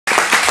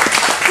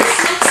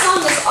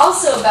song is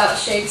also about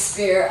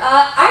Shakespeare.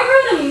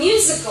 I wrote a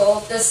musical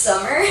this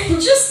summer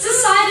and just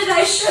decided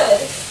I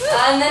should,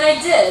 and then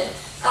I did.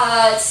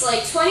 It's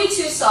like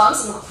 22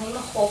 songs. I'm not playing the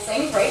whole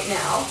thing right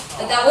now.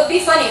 But that would be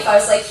funny if I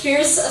was like,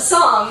 here's a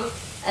song,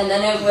 and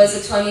then it was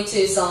a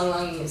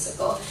 22-song-long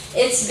musical.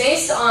 It's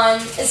based on,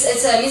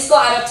 it's a musical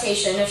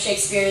adaptation of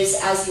Shakespeare's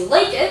As You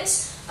Like It,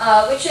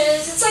 which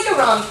is, it's like a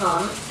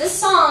rom-com. This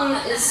song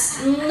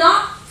is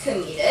not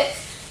comedic.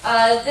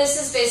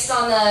 This is based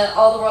on the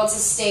All the World's a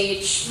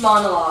Stage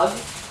monologue,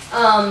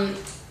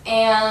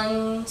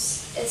 and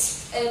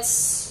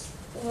it's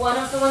one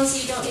of the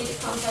ones you don't need the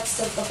context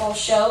of the whole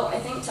show, I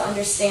think, to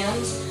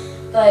understand,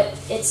 but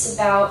it's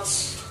about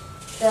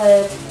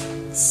the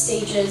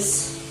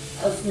stages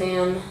of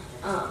man,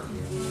 and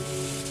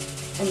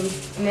a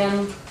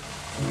man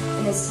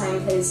in his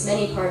time plays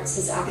many parts,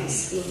 his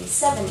acts being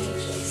 7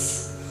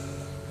 ages.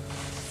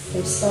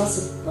 First as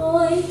a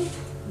boy,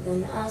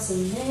 then as a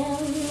man,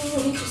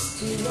 we just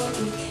do what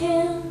we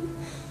can,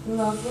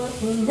 love what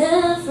we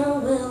never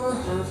will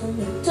have in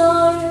the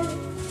dark.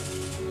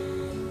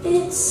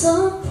 It's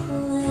a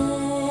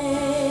play.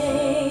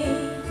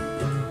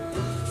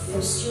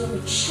 First you're a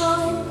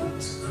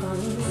child,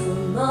 crying for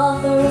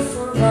mother,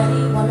 for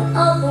anyone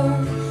other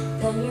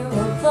than your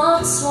own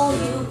thoughts while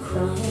you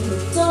cry in the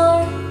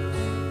dark.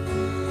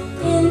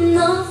 In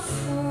the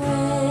fray.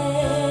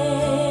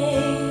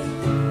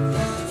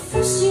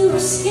 First you were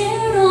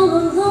scared all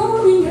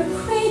alone in your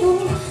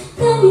cradle,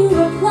 then you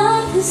were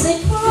glad cause they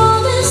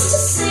promised to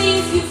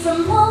save you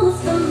from all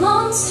of the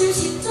monsters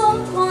you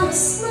don't want to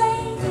slay.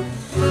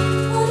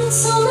 But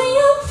it's only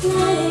a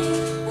play,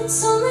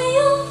 it's only a...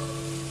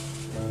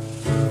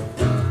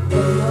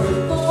 When you're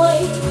a boy,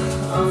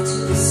 off to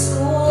the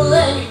school,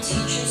 and your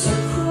teachers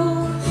are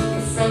cruel,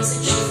 your friends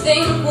that you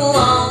think will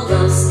all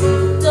rest in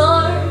the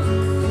dark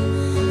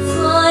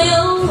fly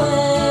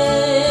away.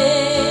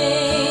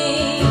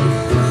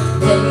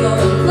 Then you're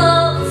in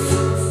love,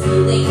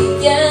 feeling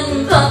again,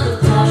 but the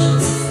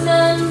passions of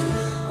men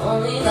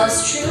only last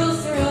true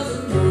through the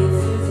night,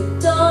 through the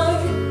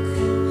dark.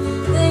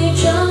 They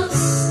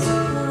just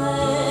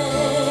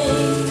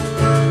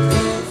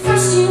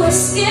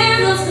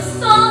scared of the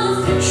thought of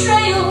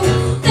betrayal,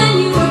 then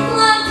you were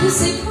glad cause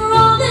they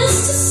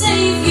promised to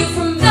save you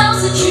from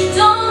vows that you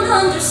don't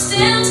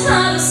understand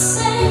how to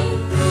say.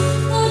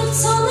 But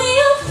it's only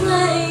a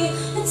play,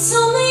 it's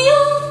only a...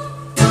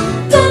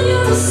 Then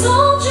you're a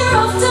soldier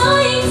of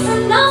dying for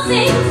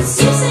nothing,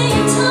 cause you say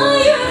you're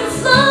tired of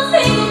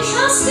loving and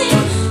trusting.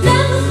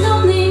 Men with no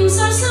names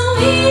are so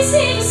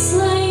easy to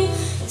slay.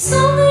 It's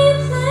only a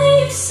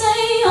play, you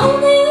say,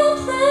 only a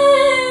play.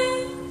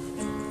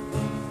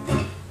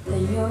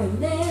 You're a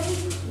man,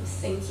 you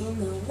think you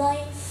know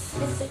life,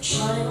 with a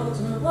child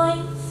and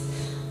wife,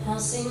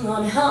 passing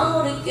on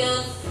how to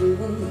get through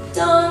in the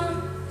dark.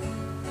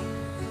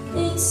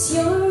 It's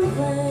your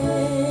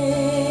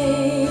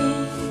way.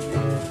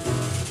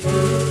 When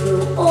you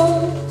grow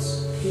old,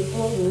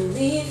 people will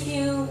leave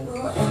you.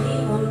 Will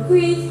anyone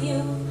grieve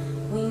you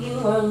when you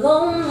are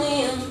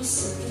lonely and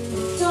sick in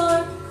the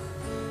dark?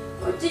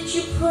 Or did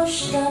you push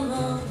them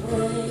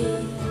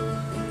away?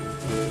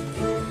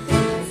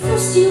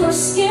 First you are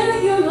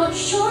scared, you're not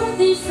sure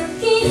they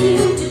forgave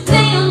you. Do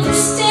they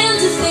understand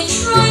if they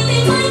tried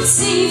they might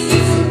save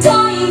you from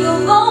dying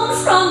alone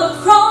from a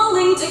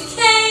crawling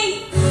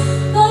decay?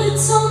 But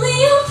it's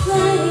only a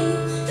play,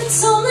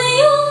 it's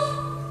only a...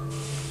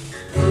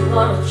 You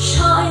are a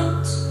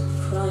child,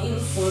 crying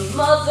for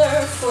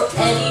mother, for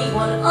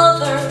anyone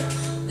other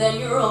than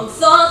your own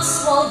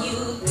thoughts while you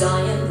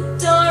die in the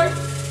dark,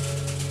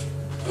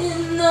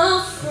 in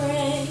the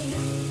frame.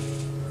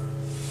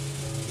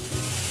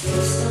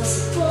 First as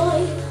a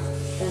boy,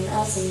 then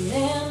as a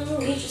man,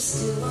 we just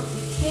do what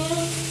we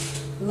can,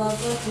 love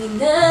what we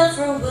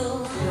never will